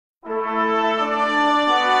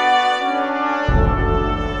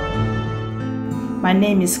My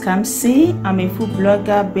name is Kamsi. I'm a food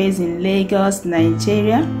blogger based in Lagos,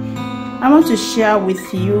 Nigeria. I want to share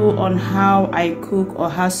with you on how I cook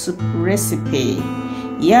oha soup recipe.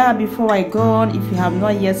 Yeah, before I go on, if you have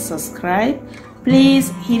not yet subscribed,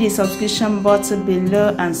 please hit the subscription button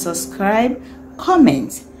below and subscribe,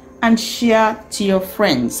 comment, and share to your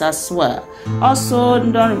friends as well.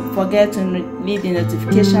 Also, don't forget to leave the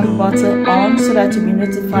notification button on so that you'll be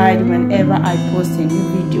notified whenever I post a new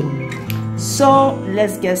video. So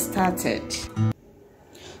let's get started.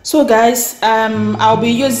 So guys, I'll be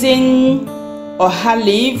using oha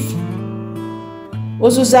leaf,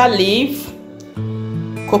 Uzuza leaf,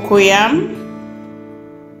 cocoyam,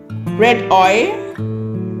 red oil.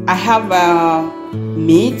 I have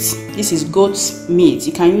meat. This is goat's meat.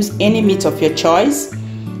 You can use any meat of your choice.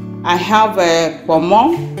 I have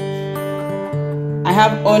pomo. I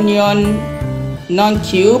have onion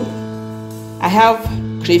non-cube. I have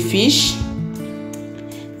crayfish,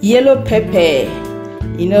 yellow pepper.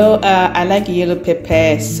 You know, I like yellow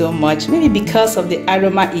pepper so much, maybe because of the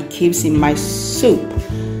aroma it gives in my soup.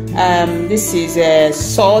 This is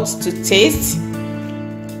salt to taste.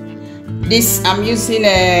 This I'm using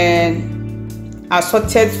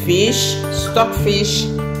assorted fish, stock fish,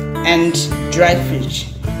 and dried fish.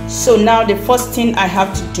 So now the first thing I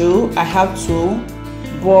have to do, I have to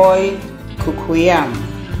boil cocoyam.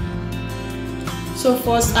 So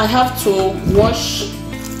first I have to wash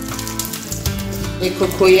the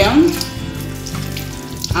cocoyam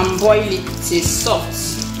and boil it till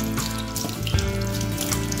soft.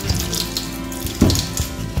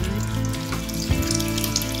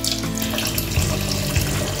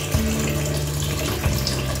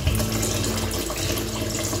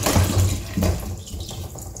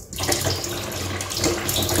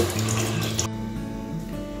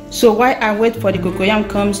 So while I wait for the cocoyam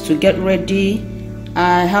comes to get ready,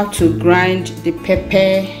 I have to grind the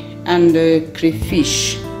pepper and the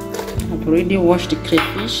crayfish. I've already washed the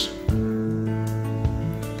crayfish.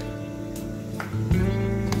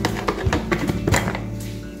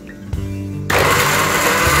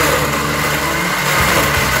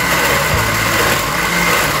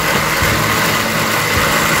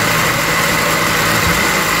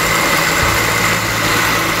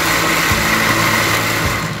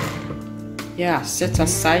 Yeah, set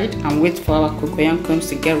aside and wait for our cocoyam comes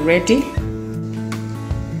to get ready.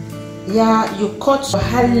 Yeah, you cut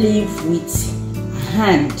oha leaf with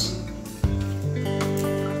hand.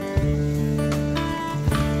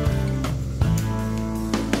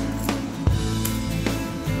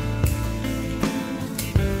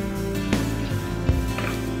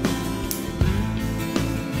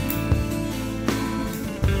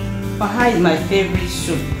 Oha is my favorite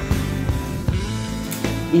soup.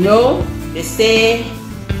 You know, they say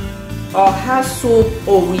oha soup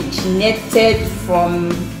originated from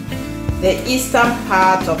the eastern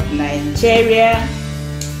part of Nigeria,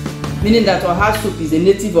 meaning that oha soup is a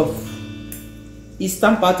native of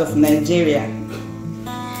eastern part of Nigeria.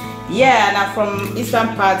 Yeah, and I'm from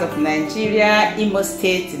eastern part of Nigeria, Imo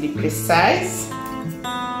State to be precise.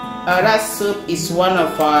 Ora soup is one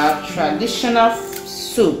of our traditional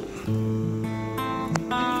soup.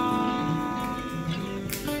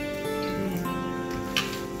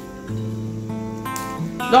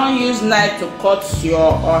 Don't use knife to cut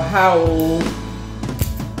your oha,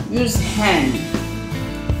 use hand.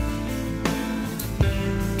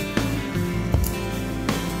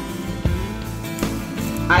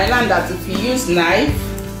 I learned that if you use knife,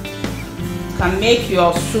 it can make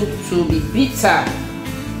your soup to be bitter.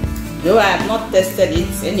 Though I have not tested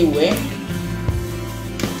it anyway.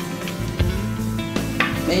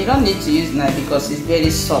 But you don't need to use knife because it's very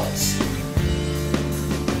soft.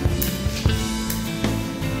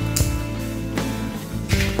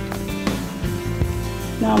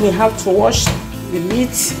 Now we have to wash the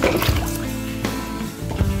meat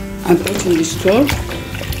and put in the stove.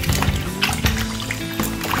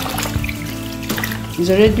 It's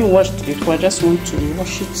already washed before, I just want to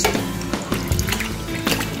wash it.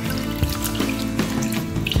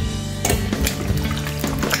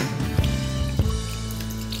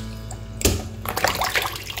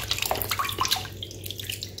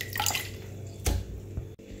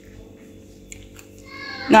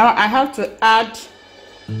 Now I have to add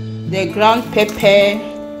the ground pepper.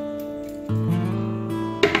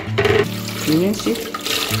 You see?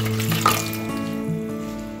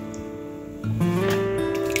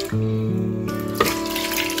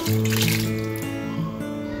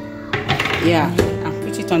 Yeah, and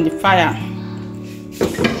put it on the fire.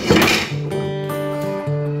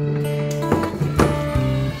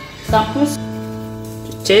 Some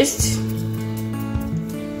to taste.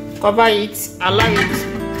 Cover it, allow it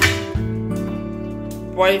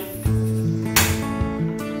boil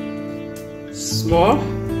small.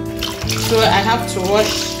 So I have to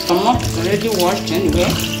wash. I'm already washed anyway.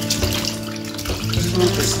 Just want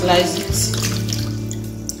to slice it.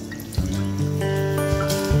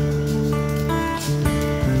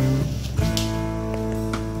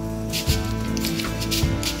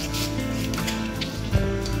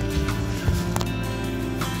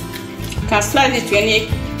 You can slice it to any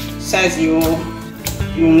size you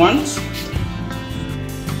want.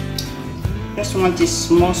 Just want it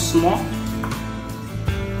small.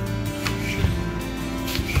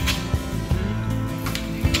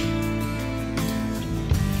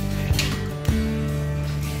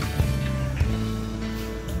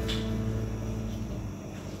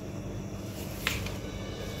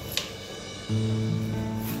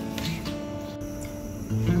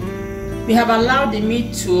 We have allowed the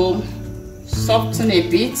meat to soften a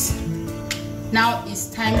bit. Now it's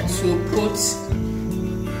time to put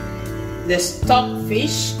the stock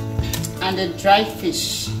fish and the dry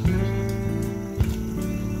fish.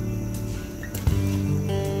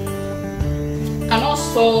 And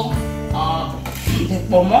also the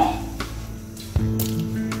pomo.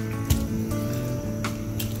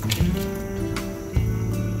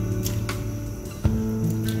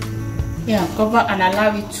 Yeah, cover and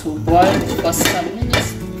allow it to boil for some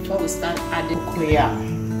minutes before we start adding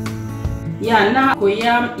cocoyam. Yeah, now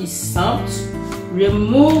cocoyam is soft.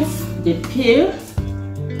 Remove the peel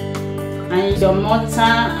and use your mortar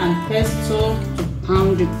and pestle to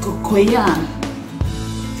pound the cocoyam.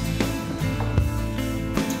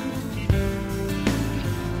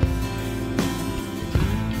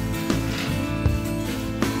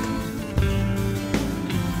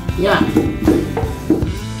 Yeah.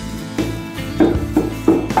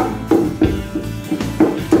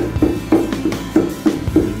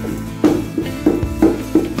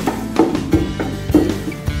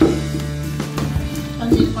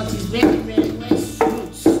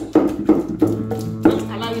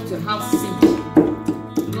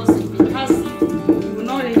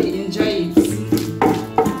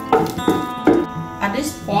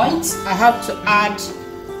 I have to add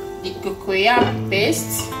the cocoyam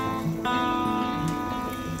paste.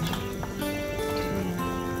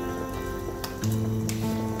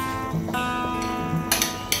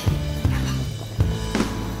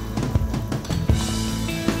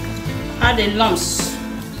 Add the lumps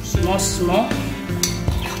small, so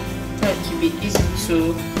it will be easy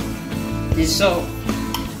to dissolve.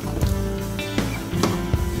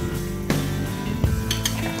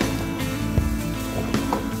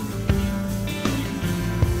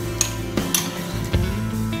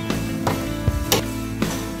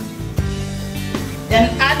 Then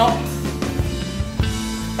add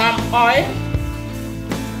palm oil.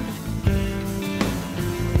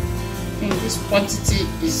 I think this quantity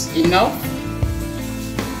is enough.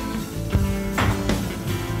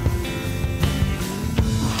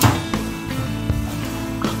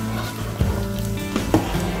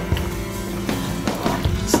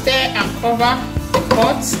 Stir and cover the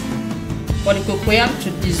pot for the cocoyam to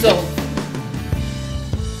dissolve.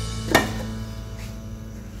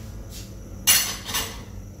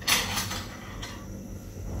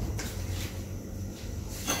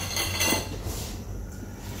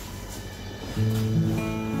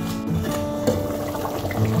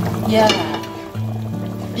 Yeah,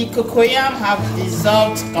 the cocoyam have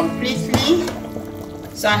dissolved completely,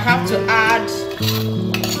 so I have to add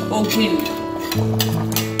ogiri.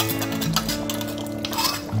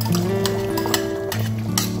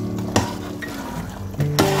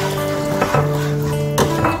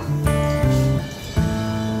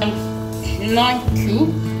 Lemon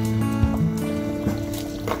cube.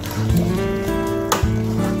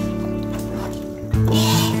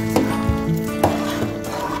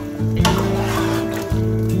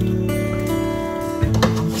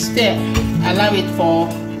 Stir, allow it for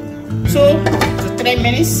 2 to 3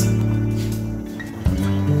 minutes.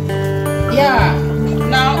 Yeah,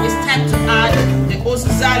 now it's time to add the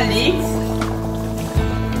Uzuza leaf.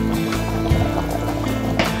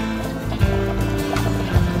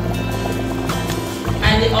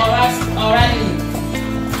 And the ora leaf.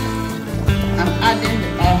 I'm adding the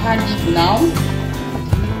ora leaf now.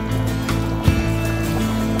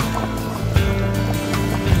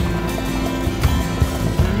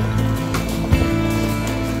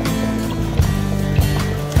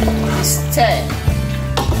 Stir.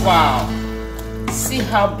 Wow, see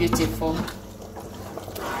how beautiful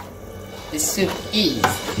the soup is.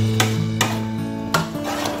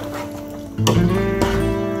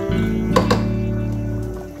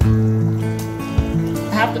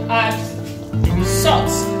 I have have to add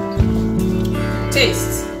salt,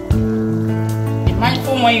 taste. Be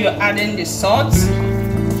mindful when you're adding the salt.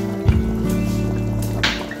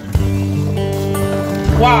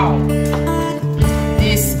 Wow,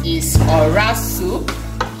 this is ora soup,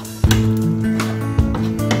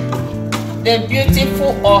 the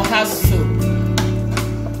beautiful oha soup.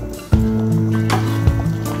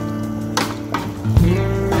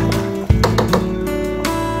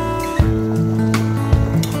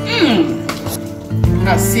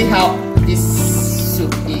 Now see how this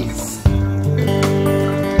soup is.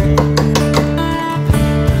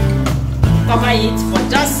 Cover it for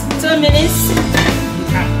just 2 minutes.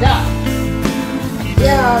 And done.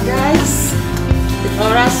 Yeah, guys, the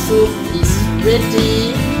ora soup is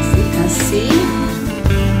ready. As you can see,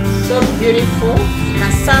 so beautiful. You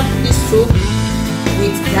can serve this soup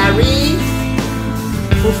with curry,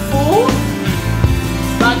 fufu,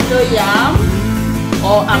 banto yam,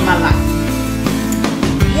 or amala.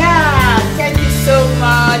 Yeah, thank you so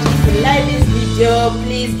much. If you like this video,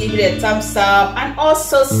 please give it a thumbs up and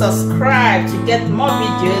also subscribe to get more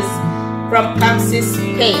videos from Kamsi's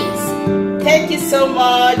page. Thank you so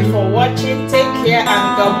much for watching. Take care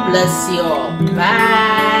and God bless you all.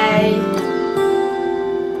 Bye.